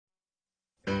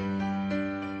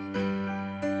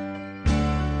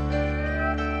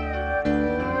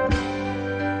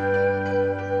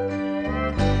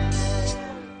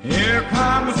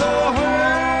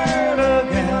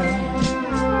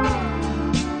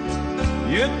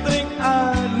you'd think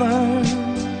I'd learn.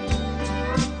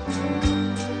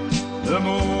 The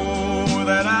more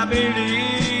that I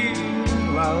believe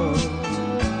in love,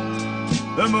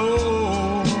 the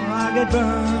more I get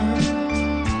burned.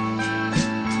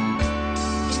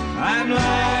 I'm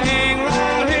lying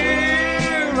right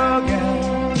here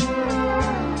again,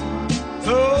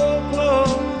 so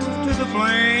close to the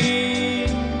flame.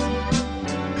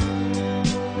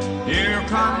 Here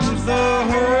comes the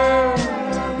hurt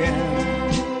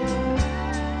again,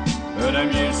 but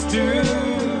I'm used to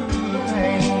the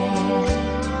pain.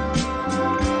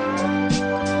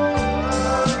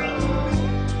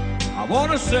 I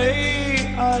wanna say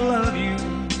I love you,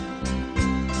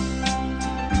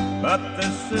 but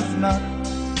this is not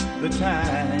the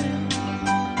time.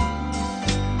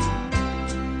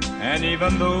 And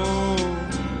even though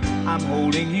I'm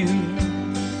holding you,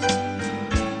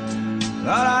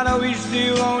 but I know he's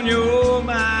still on your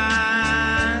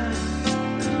mind.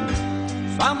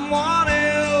 Someone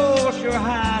else you're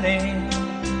hiding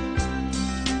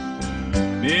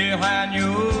behind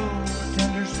your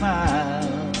tender smile.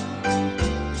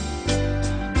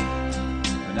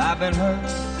 And I've been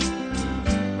hurt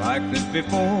like this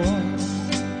before,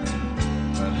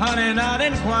 but honey, not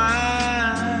in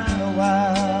quite a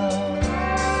while.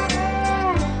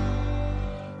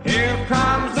 Here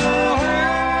comes the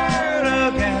hurt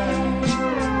again.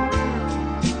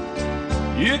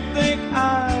 You'd think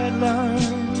I'd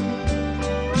learn.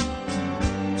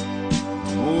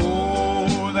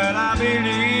 Oh, that I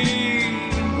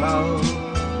believe in love,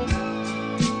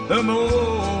 the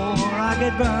more I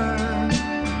get burned.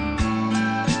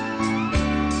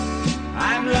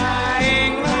 I'm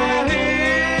lying right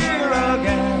here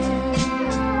again,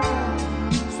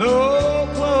 so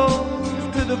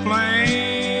close to the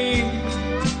flame.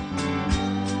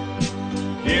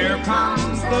 Here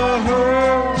comes the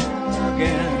hurt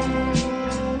again,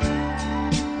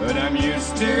 but I'm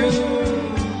used to